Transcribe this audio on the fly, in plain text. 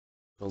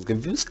I was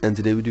confused, and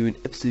today we're doing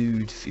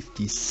episode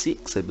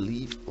 56, I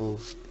believe,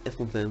 of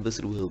F1 Fan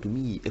vs. the World,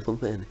 me, F1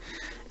 Fan,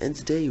 and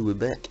today we're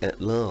back at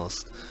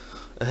last,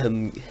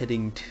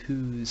 heading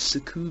to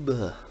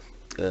Tsukuba,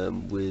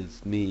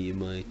 with me and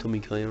my Tommy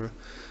Kaira,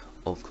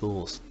 of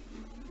course.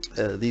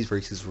 These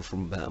races were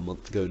from about a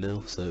month ago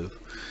now, so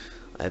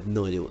I have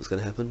no idea what's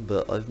going to happen,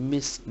 but I've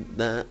missed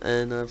that,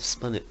 and I've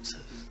spun it, so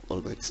what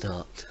a great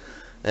start.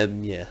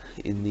 Yeah,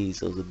 in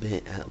these I was a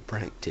bit out of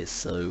practice,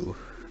 so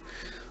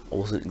I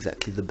wasn't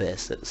exactly the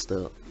best at the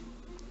start.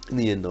 In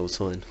the end I was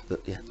fine,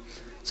 but yeah.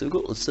 So we've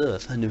got the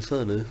Surf and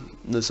Inferno,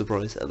 no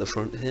surprise, at the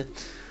front here.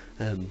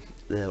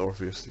 They're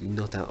obviously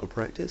not out of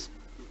practice.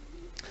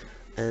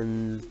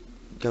 And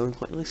going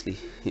quite nicely.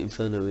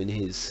 Inferno in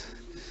his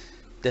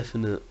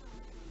definite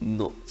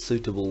not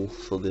suitable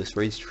for this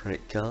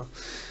racetrack car.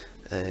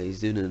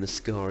 He's doing an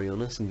Ascari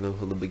on us and going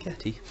for the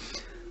Bugatti.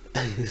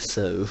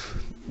 So,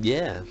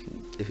 yeah,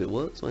 if it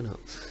works, why not?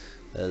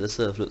 The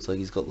Surf looks like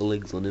he's got the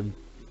legs on him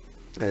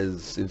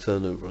as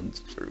Inferno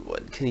runs through.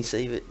 What, can he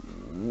save it?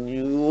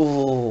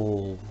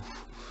 Oh,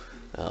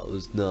 that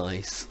was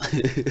nice.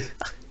 It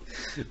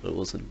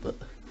wasn't, but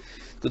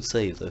good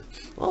save though.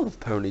 I've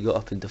apparently got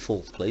up into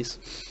 4th place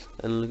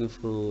and looking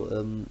for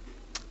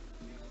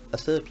a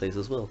 3rd place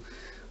as well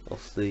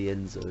off the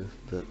Enzo,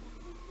 but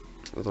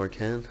whether I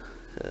can,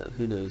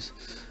 who knows.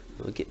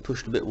 I get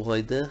pushed a bit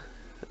wide there,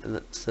 and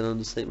that's an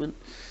understatement.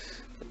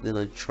 Then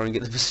I try and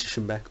get the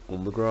position back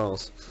on the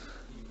grass,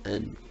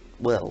 and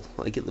well,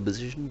 I get the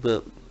position,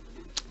 but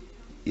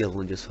the other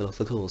one just fell off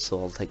the course,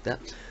 so I'll take that.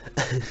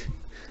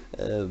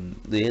 The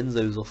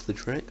Enzo's off the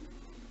track,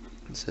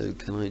 so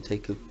can I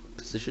take a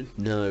position?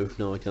 No,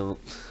 I can't.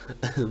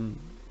 And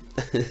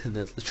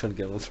as I trying to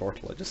get on the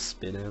throttle, I just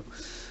spin out.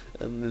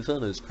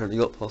 Inferno's apparently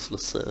got past the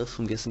Surf.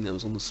 I'm guessing that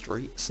was on the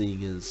straight,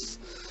 seeing as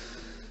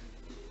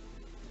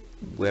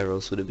where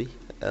else would it be?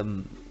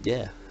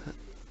 Yeah.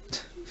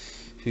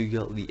 Who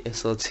got the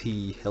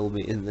SRT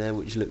helmet in there,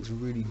 which looks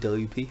really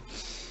dopey,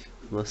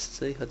 I must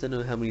say. I don't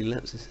know how many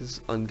laps this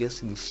is. I'm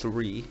guessing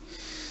 3.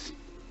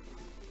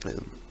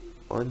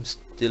 I'm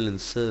still in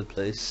 3rd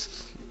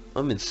place.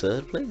 I'm in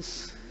 3rd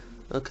place?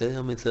 Okay,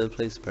 I'm in 3rd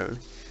place apparently.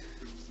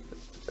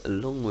 A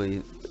long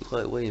way,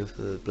 quite a way in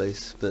 3rd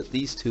place, but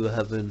these two are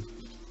having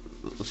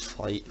a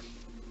fight.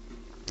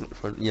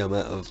 Yeah, I'm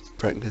out of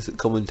practice at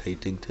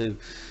commentating too.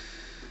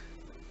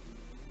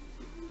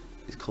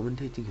 Is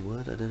commentating a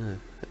word? I don't know.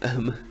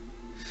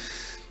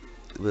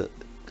 But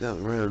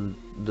going around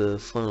the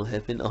final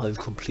hairpin, I've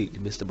completely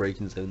missed the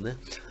braking zone there.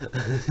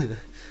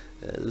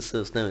 The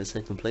Surf's now in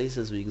 2nd place,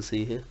 as we can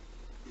see here.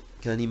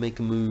 Can he make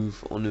a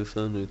move on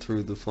Inferno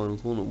through the final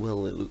corner?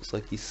 Well, it looks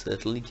like he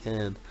certainly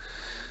can,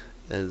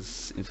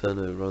 as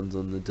Inferno runs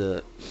on the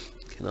dirt.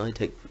 Can I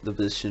take the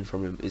position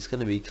from him? It's going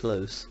to be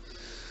close,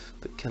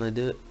 but can I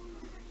do it?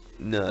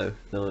 No,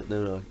 I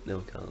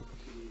can't.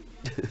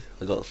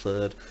 I got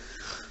 3rd.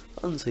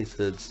 I wouldn't say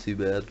 3rd's too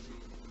bad,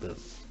 but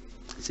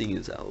seeing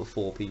as out of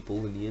 4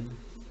 people in the end,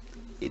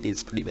 it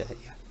is pretty bad,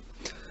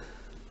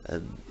 yeah.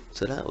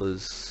 So that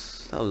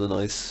was a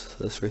nice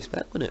first race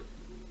back, wasn't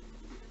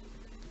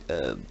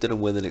it? Don't know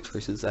when the next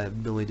race is, I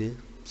have no idea,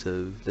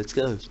 so let's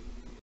go.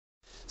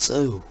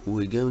 So,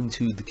 we're going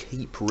to the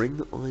Cape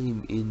Ring.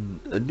 I'm in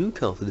a new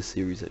car for this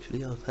series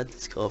actually. I've had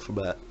this car for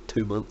about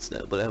 2 months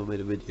now, but I haven't made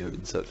a video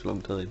in such a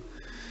long time.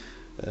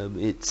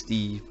 It's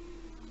the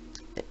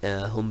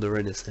Honda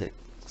NSX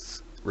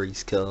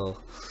race car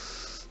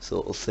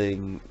sort of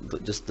thing,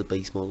 but just the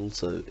base model,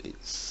 so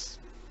it's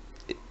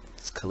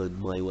coloured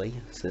my way,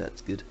 so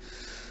that's good.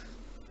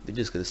 We're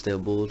just going to stay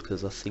on board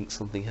because I think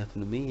something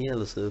happened to me. Yeah,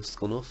 the Surf's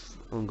gone off.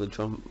 I'm going to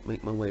try and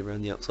make my way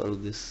around the outside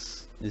of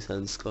this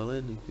hand skyline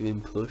and being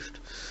pushed.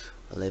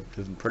 I left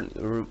plenty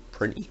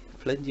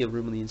of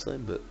room on the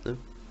inside, but no.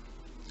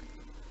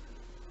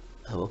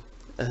 Oh well.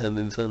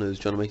 Inferno's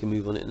trying to make a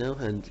move on it now,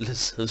 and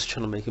Surf's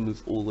trying to make a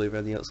move all the way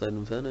around the outside of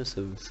Inferno,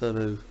 so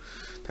Inferno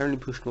apparently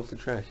pushed him off the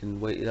track and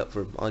waited up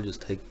for him. I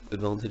just take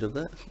advantage of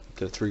that,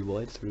 go 3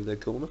 wide through their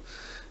corner.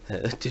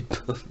 Did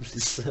bump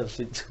the Surf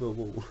into a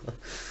wall.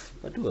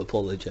 I do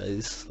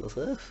apologise,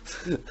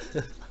 Surf.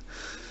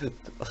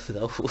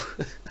 That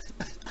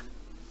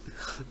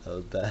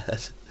was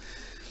bad.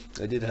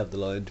 I did have the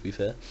line, to be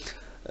fair.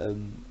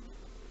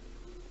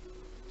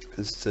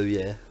 So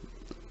yeah,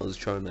 I was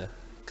trying to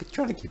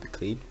keep it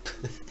clean.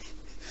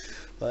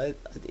 But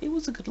it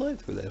was a good line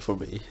through there for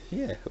me,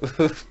 yeah.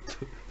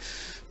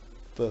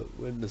 But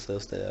when the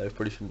Surf stayed out, I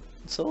pretty sure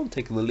someone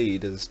taking the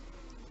lead as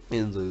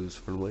Enzo's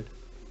front wide.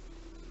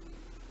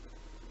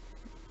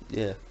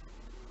 Yeah,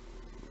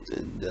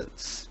 and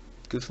that's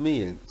good for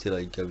me until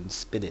I go and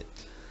spin it.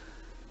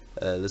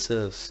 The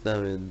Surf's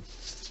now in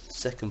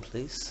 2nd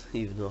place,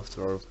 even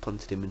after I've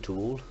punted him into a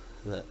wall.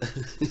 That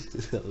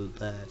that was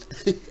bad.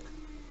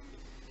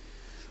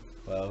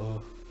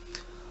 Wow.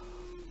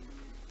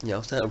 Yeah,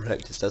 after out of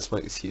practice, that's my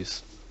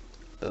excuse.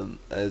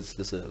 As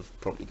the Surf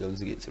probably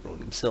goes and gets it wrong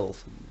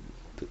himself and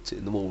puts it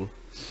in the wall.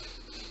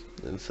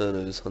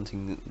 Inferno's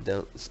hunting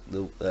down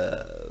the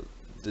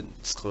the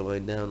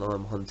Skyline down.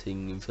 I'm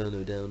hunting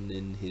Inferno down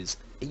in his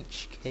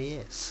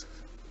HKS,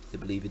 I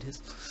believe it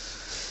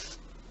is.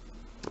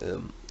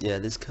 Yeah,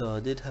 this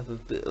car did have a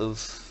bit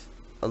of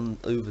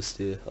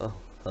oversteer. Oh,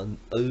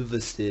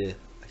 oversteer.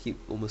 I keep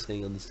almost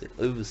saying understeer.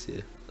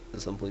 Oversteer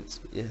at some points,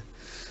 but yeah,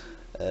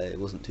 it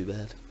wasn't too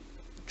bad.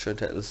 Trying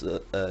to tackle this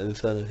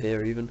Inferno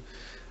here even,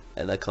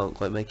 and I can't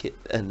quite make it,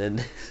 and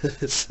then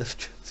the surf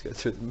tries to go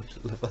through the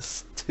middle of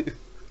us too.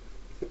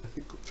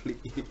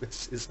 Completely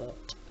messes up.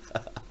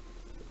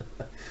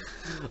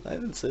 I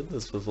haven't seen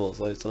this before,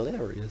 so it's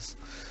hilarious.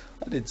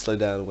 I did slow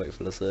down and wait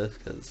for the surf,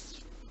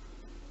 because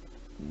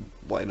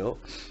why not?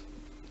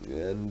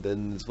 And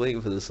then it's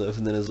waiting for the surf,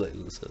 and then it's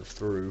letting the surf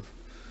through,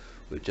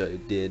 which I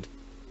did.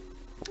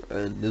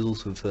 And there's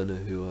also Inferno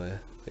who I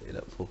waited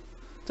up for.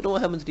 Don't know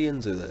what happened to the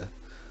Enzo there.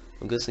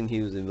 I'm guessing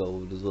he was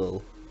involved as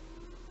well.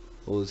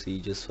 Or was he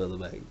just further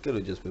back? Could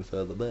have just been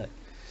further back.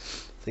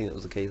 I think that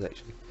was the case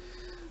actually.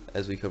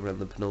 As we come around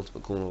the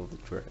penultimate corner of the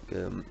track,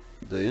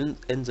 the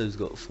Enzo's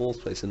got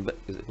 4th place in the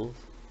back. Is it 4th?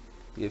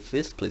 Yeah,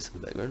 5th place in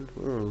the background.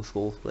 We're on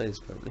 4th place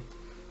apparently.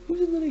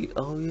 Who's in the lead?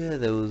 Oh yeah,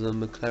 there was a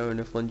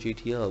McLaren F1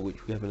 GTR,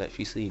 which we haven't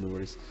actually seen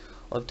already.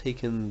 I've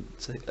taken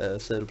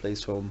 3rd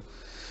place from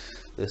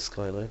the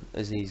Skyline,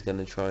 as he's going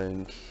to try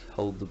and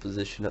hold the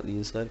position at the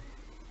inside.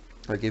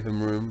 I give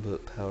him room,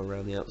 but power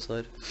around the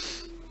outside.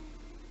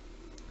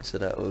 So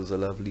that was a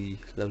lovely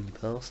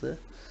pass there.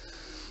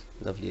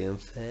 Lovely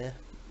and fair.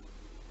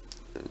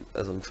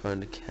 As I'm trying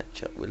to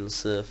catch up with the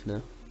surf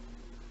now.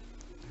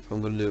 If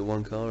I'm going to do it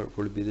one car, it'll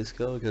probably be this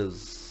car,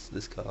 because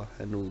this car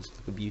handles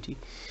like a beauty.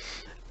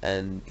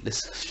 And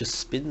this just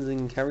spins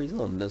and carries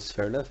on. That's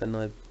fair enough, and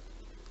I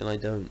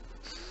don't.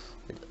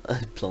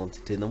 I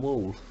planted it in the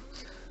wall.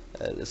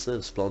 The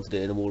surf's planted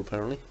it in the wall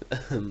apparently.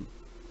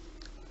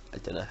 I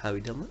don't know how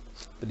he done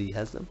that, but he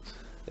has done.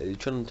 He's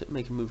trying to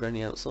make a move around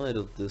the outside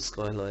of the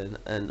Skyline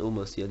and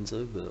almost the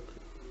Enzo, but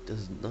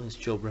does a nice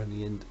job around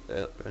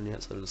the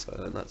outside of the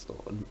Skyline. That's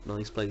not a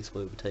nice place to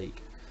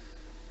overtake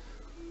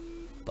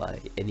by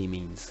any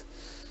means.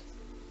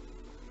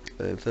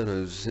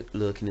 Inferno's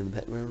lurking in the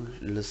background.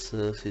 Le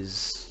Surf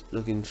is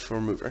looking for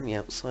a move around the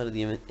outside of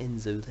the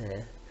Enzo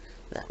there.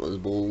 That was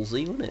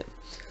ballsy, wasn't it?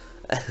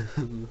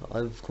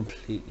 I've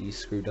completely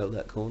screwed up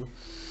that corner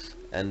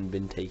and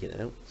been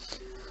taken out.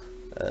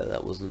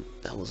 That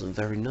wasn't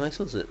very nice,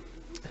 was it?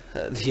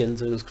 The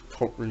Enzo was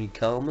properly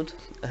calmed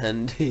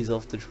and he's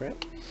off the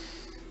track.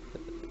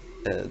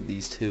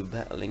 These two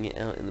battling it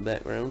out in the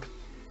background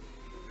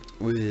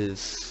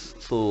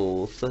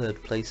for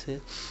 3rd place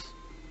here.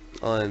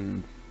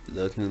 I'm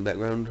lurking in the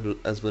background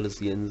as well as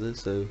the Enzo,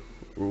 so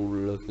we're all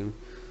lurking.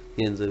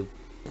 The Enzo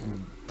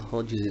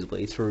hodges his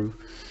way through.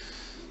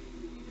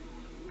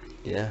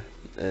 Yeah,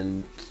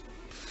 and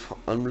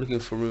I'm looking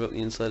for a move up the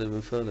inside of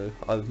Inferno.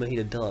 I've made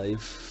a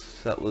dive.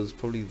 That was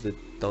probably the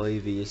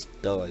diviest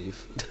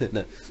dive.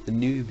 No, the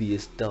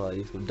noobiest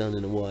dive I've done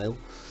in a while.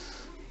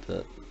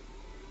 But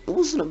it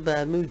wasn't a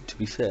bad move, to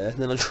be fair. And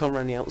then I try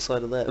around the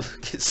outside of that,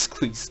 get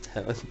squeezed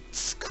down and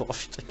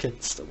squashed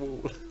against the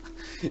wall.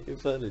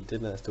 Inferno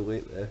didn't have to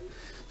wait there,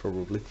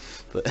 probably.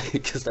 But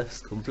because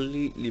that's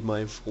completely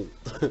my fault.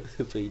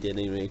 But he did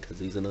anyway, because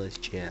he's a nice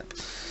chap.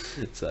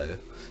 So,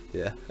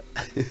 yeah.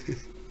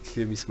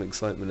 Gave me some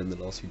excitement in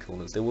the last few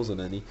corners. There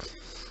wasn't any,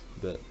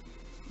 but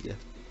yeah.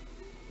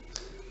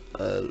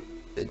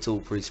 It's all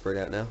pretty spread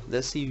out now.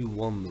 Let's see who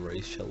won the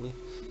race, shall we?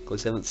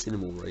 Because I haven't seen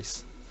them all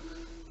race.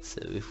 So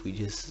if we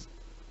just...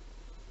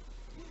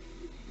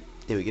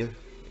 Here we go.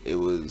 It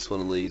was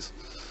one of these.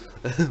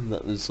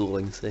 That was all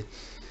I can say.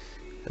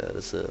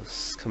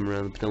 Let's come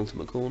around the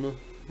penultimate corner.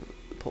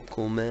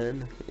 Popcorn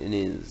Man in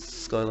his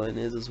Skyline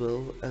is as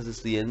well, as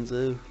is the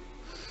Enzo.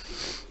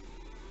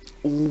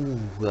 Ooh,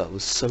 that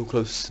was so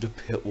close to the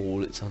pit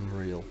wall, it's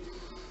unreal.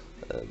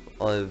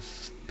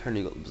 I've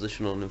apparently got the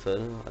position on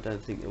Inferno. I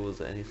don't think there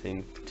was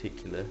anything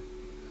particular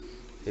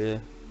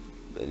here,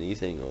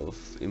 anything of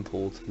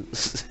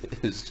importance.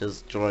 It was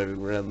just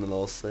driving around the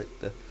last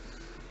sector.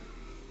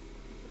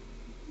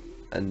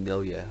 And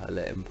oh yeah, I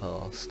let him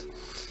past.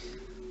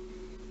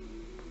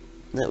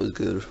 That was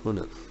good,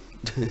 wasn't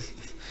it?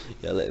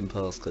 Yeah, I let him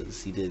pass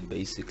because he did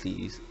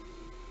basically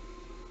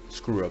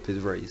screw up his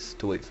race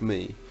to wait for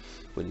me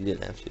when he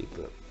didn't have to,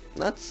 but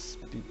that's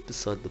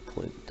beside the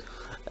point.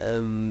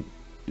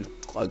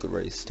 Quite a good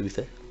race, to be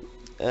fair.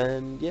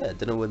 And yeah,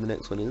 don't know where the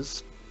next one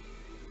is.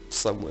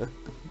 Somewhere.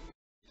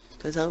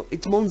 Turns out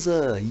it's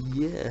Monza.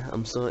 Yeah,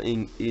 I'm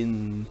starting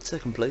in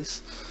 2nd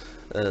place.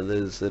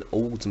 There's an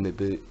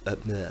Oldsmobile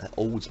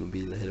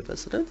ahead of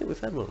us. I don't think we've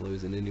had one of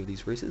those in any of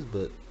these races,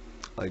 but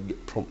I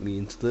get promptly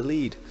into the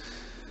lead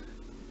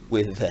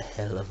with a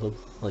hell of a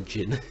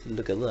margin.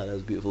 Look at that, that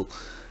was beautiful.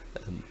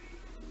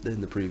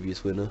 Then the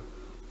previous winner,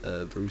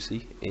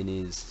 Brucey, in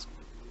his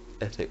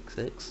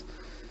FXX,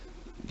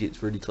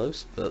 gets really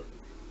close, but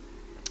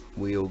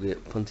we all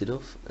get punted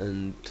off,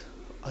 and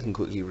I can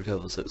quickly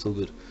recover, so it's all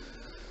good.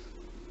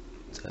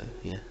 So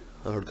yeah,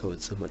 I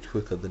recovered so much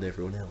quicker than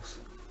everyone else.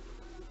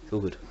 It's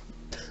all good.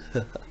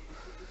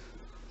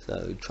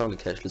 So trying to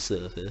catch the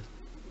surf here.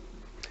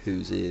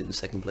 who's in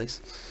second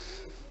place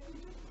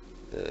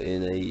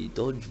in a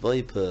Dodge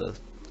Viper.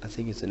 I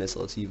think it's an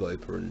SRT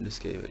Viper in this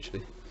game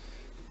actually,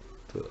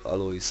 but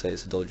I'll always say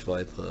it's a Dodge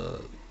Viper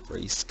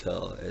race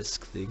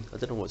car-esque thing. I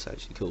don't know what it's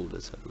actually called.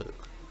 Let's have a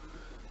look.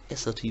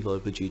 SRT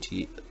Viper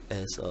GT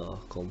SR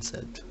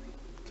concept.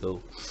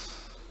 Cool.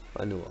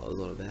 I know what I was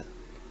on about.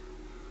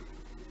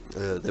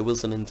 There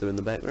was an Enzo in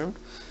the background.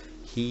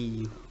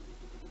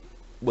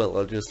 Well,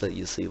 I'll just let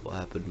you see what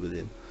happened with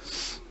him.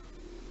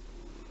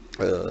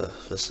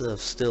 The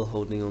Surf's still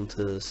holding on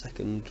to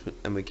second,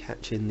 and we're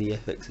catching the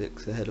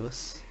FXX ahead of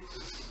us,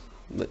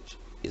 which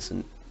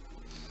isn't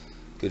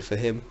good for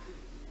him.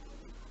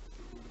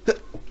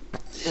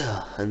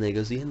 Yeah, and there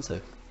goes the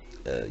Enzo.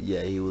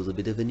 Yeah, he was a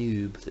bit of a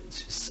noob,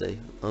 let's just say.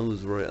 I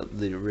was right at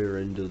the rear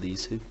end of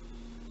these two,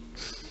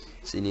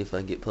 seeing if I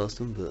can get past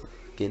them, but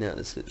getting out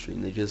of the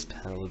slipstream, they just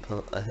powered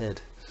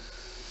ahead.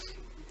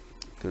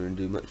 Couldn't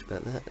do much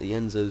about that. The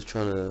Enzo's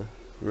trying to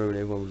ruin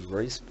everyone's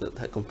race, but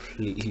that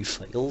completely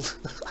failed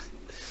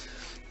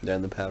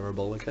down the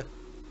Parabolica,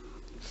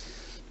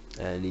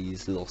 and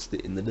he's lost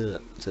it in the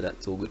dirt, so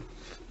that's all good.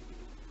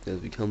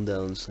 As we come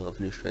down, start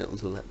finish straight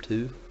onto lap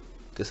 2.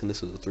 Guessing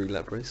this was a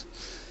 3-lap race.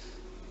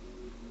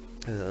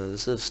 The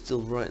Surf's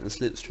still right in the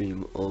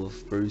slipstream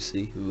of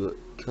Brucey, but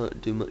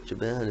can't do much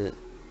about it,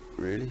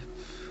 really.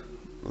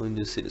 I'm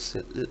just hit the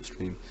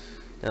slipstream.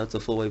 Now it's a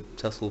 4-way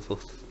tussle for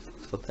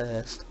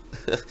first.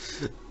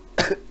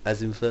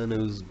 As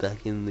Inferno's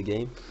back in the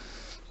game,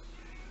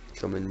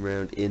 coming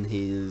round in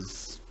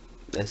his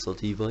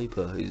SRT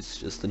Viper. He's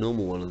just a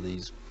normal one of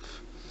these.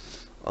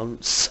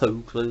 I'm so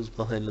close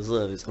behind the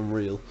Surf, it's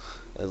unreal.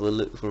 As I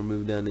look for a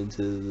move down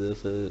into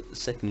the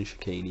second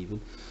chicane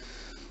even.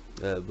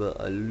 But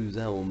I lose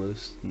out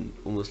almost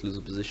lose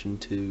a position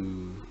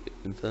to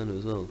Inferno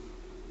as well.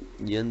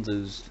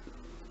 Yenzo's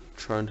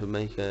trying to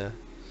make a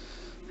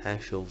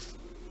hash of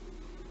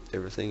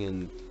everything,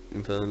 and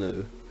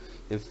Inferno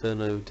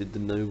did the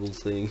noble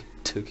thing,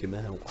 took him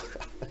out.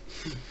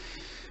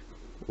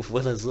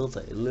 When I saw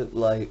that, it looked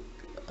like,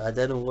 I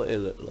don't know what it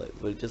looked like,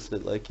 but it just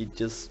looked like he'd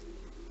just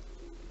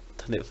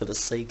done it for the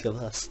sake of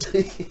us.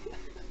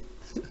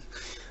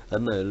 I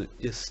don't know,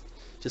 it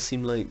just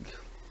seemed like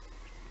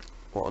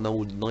what an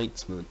old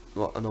knight would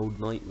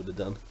have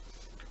done.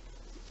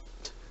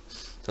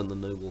 Done the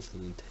noble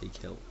thing and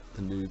take out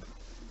the noob.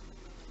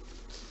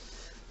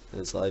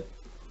 As I've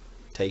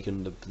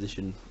taken the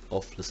position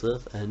off the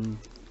Surf and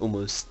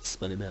almost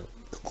spun him out.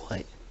 Not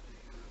quite.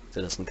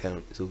 So that doesn't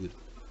count, it's all good.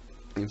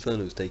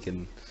 Inferno's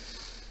taken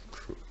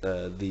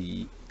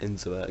the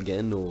Enzo out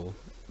again, or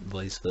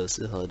vice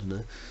versa, I don't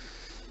know.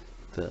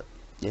 But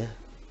yeah,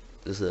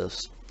 the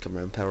Surf's come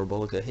around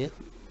Parabolica here.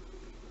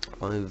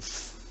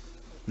 I've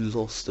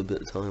lost a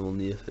bit of time on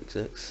the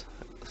FXX,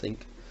 I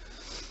think,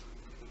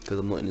 because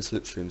I'm not in the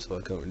slipstream, so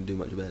I can't really do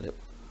much about it.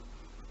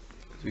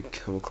 As we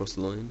come across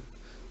the line,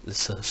 the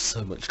Surf's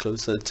so much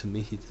closer to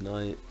me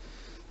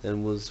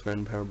than was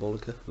around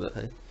Parabolica, but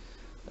hey,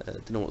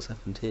 don't know what's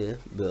happened here,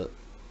 but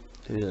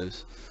who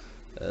knows.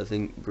 I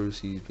think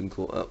Brucey's been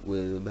caught up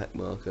with a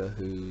backmarker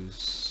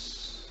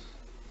who's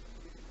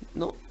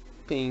not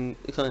being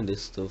the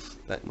kindest of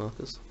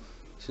backmarkers,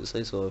 I should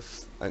say, so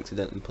I've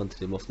accidentally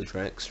punted him off the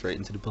track straight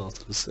into the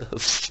path of the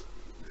Surf.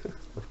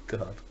 Oh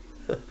god.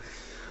 Never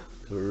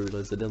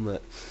realised I'd done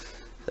that.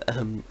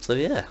 So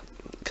yeah,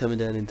 coming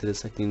down into the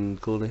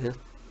second corner here,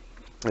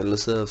 and the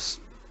Surf's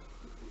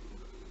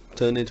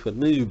turned into a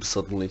noob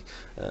suddenly.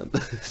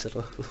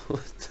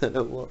 Don't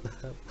know what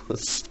that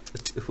was,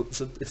 but it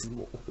was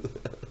abysmal.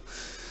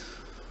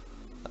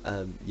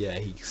 Yeah,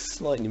 he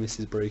slightly missed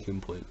his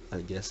braking point,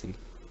 I'm guessing.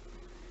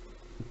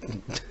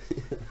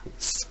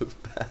 So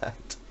bad.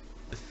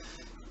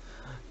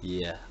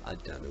 Yeah, I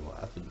don't know what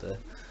happened there.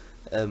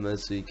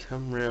 As we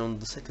come round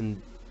the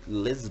second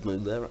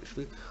Lesmo there,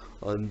 actually,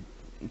 I'm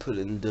put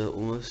in the dirt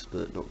almost,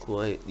 but not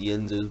quite. The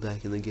Enzo's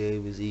back in the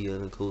game. Is he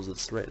going to cause a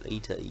threat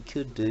later? He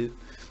could do,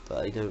 but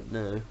I don't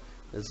know.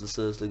 As the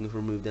Surf's looking for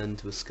a move down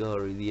into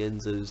Ascari, the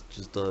Enzo's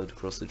just dived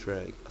across the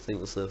track. I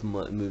think the Surf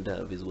might have moved out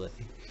of his way,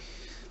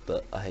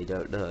 but I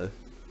don't know.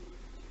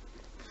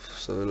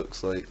 So it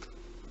looks like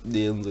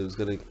the Enzo's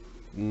going to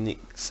nick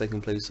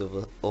second place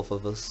off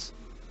of us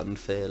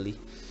unfairly.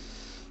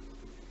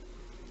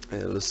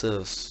 The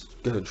Surf's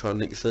going to try and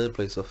nick third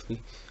place off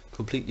me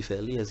completely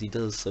fairly, as he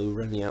does so,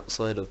 running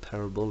outside of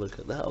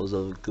Parabolica. That was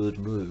a good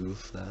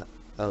move. That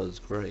was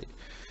great.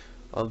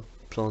 I've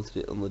planted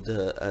it on the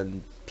dirt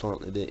and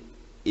planted it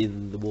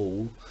in the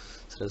wall,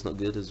 so that's not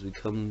good. As we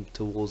come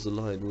towards the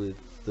line with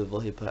the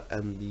Viper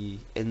and the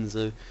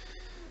Enzo,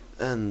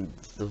 and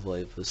the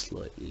Viper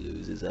slightly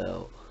loses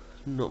out.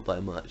 Not by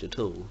much at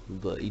all,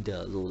 but he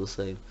does all the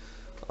same.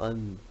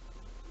 I'm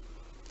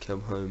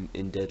come home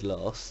in dead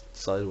last,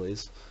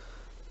 sideways.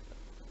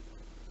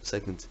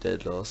 Second to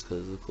dead last,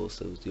 because of course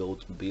there was the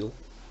Oldsmobile.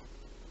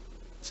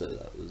 So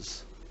that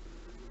was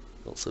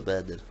not so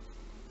bad then.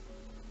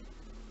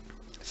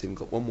 I think we've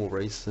got one more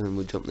race and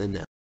we'll jump in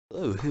now.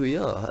 Oh, here we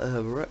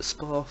are. We're at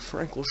Spa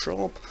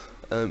Francorchamps.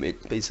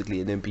 It's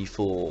basically an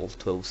MP4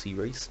 12C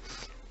race.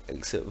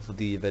 except for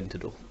the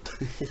Aventador.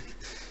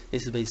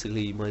 This is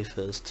basically my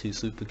first two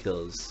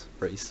supercars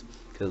race,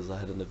 because I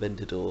had an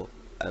Aventador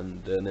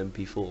and an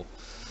MP4,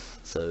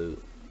 so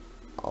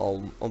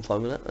I'm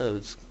fine with that.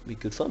 It's be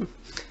good fun.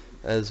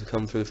 As we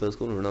come through the first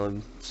corner, and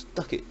I'm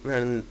stuck it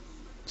round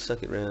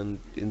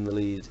in the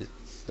lead.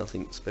 It's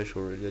nothing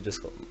special really. I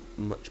just got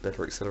much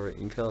better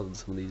accelerating car than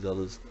some of these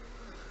others,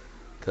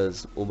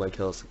 because all my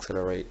cars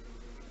accelerate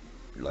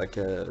like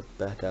a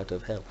bat out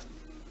of hell.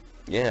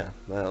 Yeah,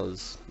 that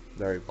was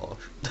very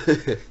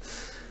harsh.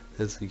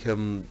 As we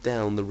come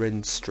down the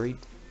Ren Street,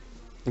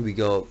 we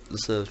got the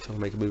Surf trying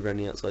to make a move around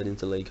the outside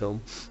into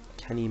Lacombe.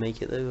 Can he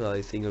make it though?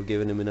 I think I've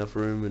given him enough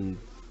room and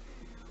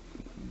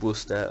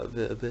wussed out of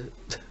it a bit.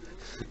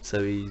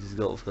 So he's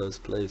got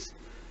first place.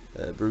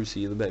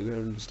 Brucey in the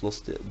background just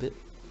lost it a bit.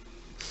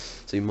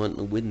 So he might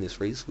not win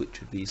this race, which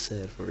would be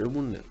sad for him,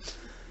 wouldn't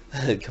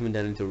it? Coming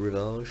down into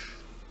Rivage,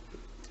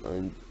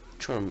 I'm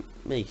trying to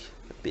make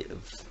a bit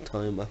of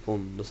time up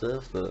on the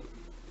Surf, but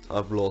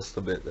I've lost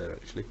a bit there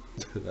actually.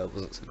 That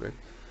wasn't so great.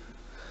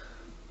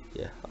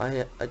 Yeah,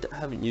 I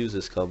haven't used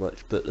this car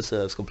much, but the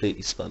Surf's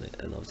completely spun it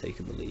and I've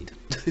taken the lead.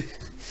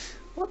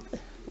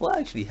 What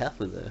actually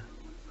happened there?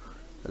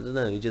 I don't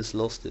know, he just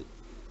lost it.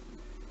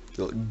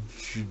 Got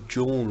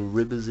John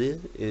Ribbers here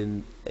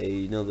in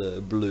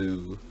another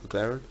blue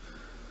McLaren.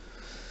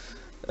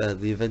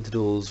 The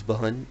Aventador's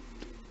behind,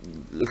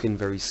 looking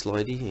very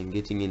slidey and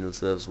getting in the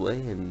Surf's way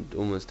and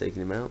almost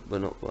taking him out,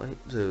 but not quite,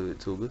 so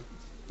it's all good.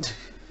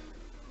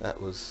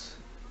 That was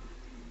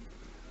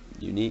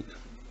unique,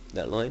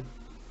 that line.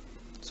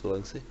 That's all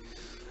I can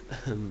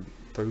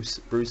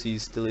see.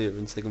 Brucey's still here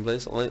in second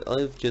place.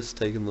 I've just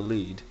taken the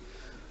lead.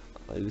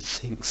 I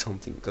think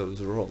something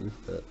goes wrong,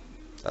 but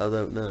I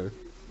don't know.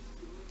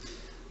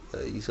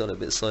 He's gone a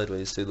bit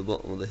sideways to the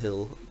bottom of the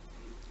hill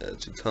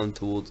to come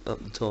towards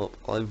up the top.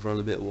 I've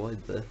run a bit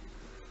wide there.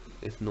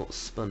 If not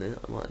spun it,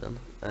 I might have done.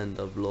 And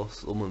I've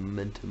lost all my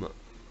momentum up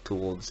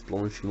towards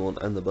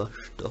Blanchimont and the bus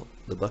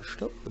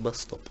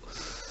stop,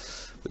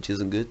 which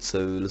isn't good. So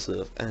Le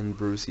Surf and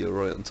Brucey are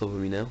right on top of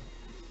me now,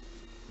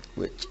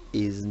 which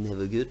is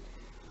never good.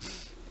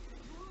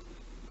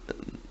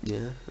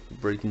 Yeah,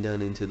 breaking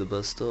down into the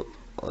bus stop.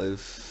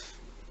 I've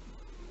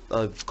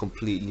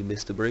completely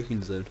missed the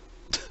braking zone.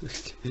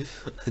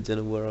 I don't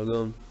know where I've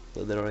gone,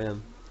 but there I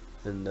am,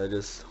 and I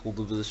just hold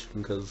the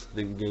position because I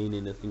didn't gain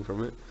anything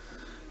from it.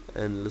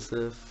 And Le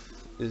Surf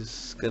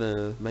is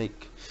gonna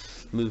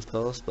move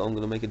past, but I'm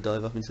gonna make a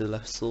dive up into the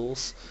left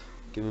source,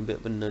 give him a bit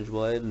of a nudge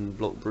wide, and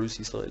block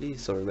Brucey slightly.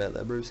 Sorry about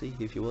that, Brucey,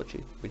 if you're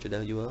watching, which I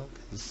doubt you are,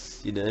 because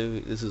you know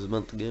this was a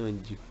month ago,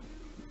 and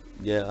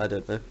yeah, I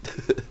don't know.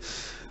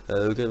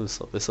 We're going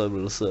side by side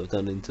with Le Surf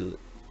down into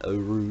Eau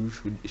Rouge,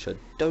 which I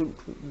don't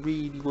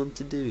really want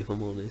to do, if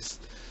I'm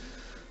honest.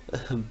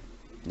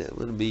 That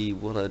wouldn't be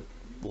what I'd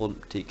want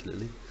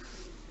particularly,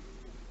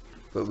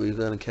 but we're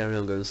going to carry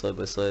on going side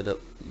by side up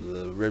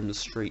the Ren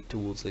Street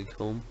towards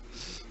Lacombe.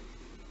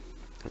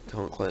 I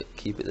can't quite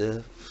keep it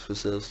there. Le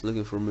Surf's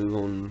looking for a move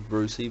on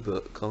Brucey,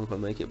 but can't quite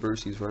make it.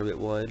 Brucey's run a bit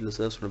wide, Le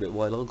Surf's run a bit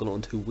wide. I've gone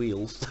on two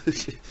wheels.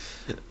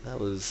 That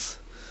was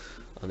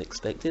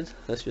unexpected,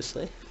 let's just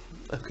say.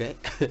 Okay,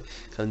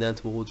 coming down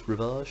towards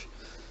Rivage.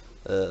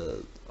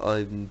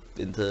 I'm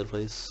in third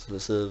place. Le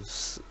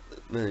Surf's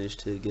managed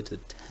to get a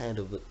tad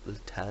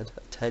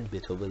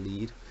bit of a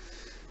lead,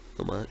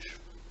 not much,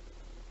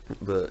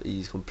 but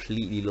he's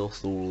completely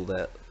lost all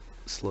that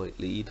slight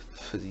lead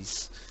because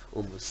he's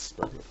almost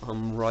spun it.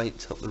 I'm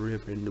right up the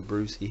rear end of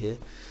Brucey here,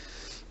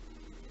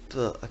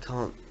 but I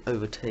can't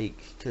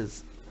overtake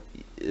because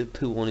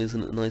P1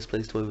 isn't a nice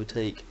place to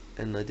overtake,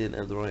 and I didn't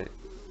have the right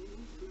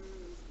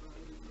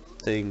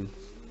thing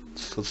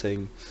for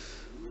saying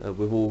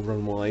we've all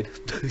run wide.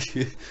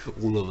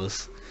 All of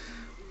us,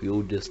 we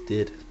all just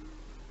did.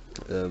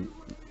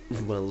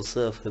 Well, Le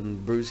Surf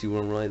and Brucey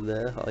were right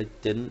there. I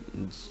didn't,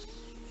 and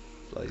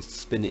I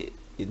spin it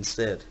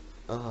instead.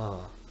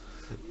 Ah.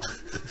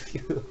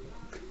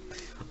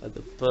 At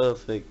the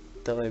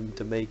perfect time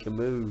to make a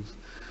move,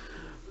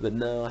 but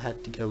no, I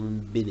had to go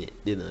and bin it,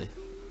 didn't I?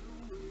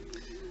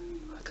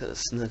 I could have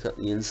snuck up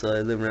the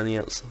inside, then ran the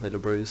outside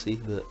of Brucey,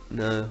 but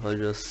no, I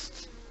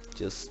just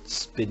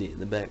spin it in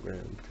the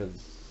background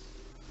because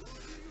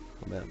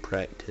I'm out of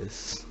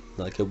practice,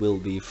 like I will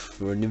be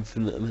for an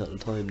infinite amount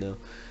of time now.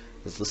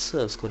 As Le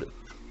Surf's got it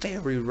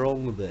very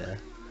wrong there.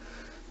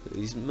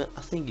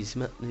 I think he's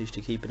managed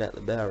to keep it at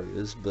the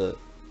barriers, but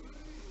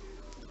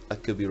I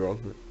could be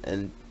wrong,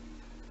 and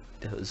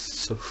that was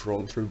so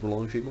wrong through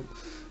Blanchimont,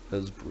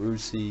 as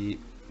Brucey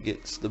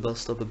gets the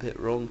bus stop a bit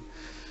wrong,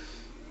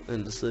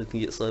 and Le Surf can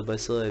get side by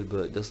side,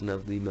 but doesn't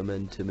have the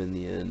momentum in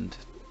the end.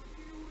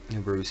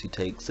 And Brucey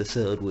takes the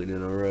third win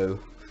in a row.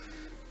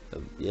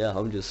 Yeah,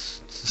 I'm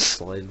just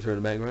sliding through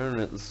the background,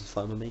 and it was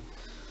fun with me.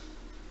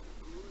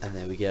 And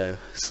there we go.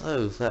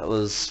 So that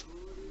was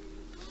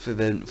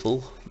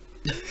eventful.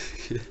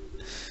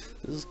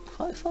 It was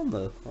quite fun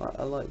though.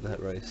 I like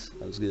that race.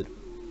 That was good.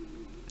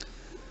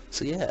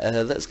 So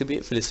yeah, that's gonna be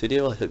it for this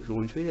video. I hope you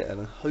all enjoyed it,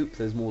 and I hope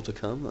there's more to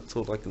come. That's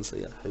all I can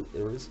say. I hope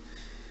there is.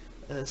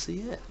 So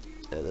yeah,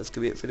 that's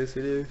gonna be it for this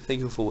video. Thank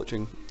you for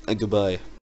watching, and goodbye.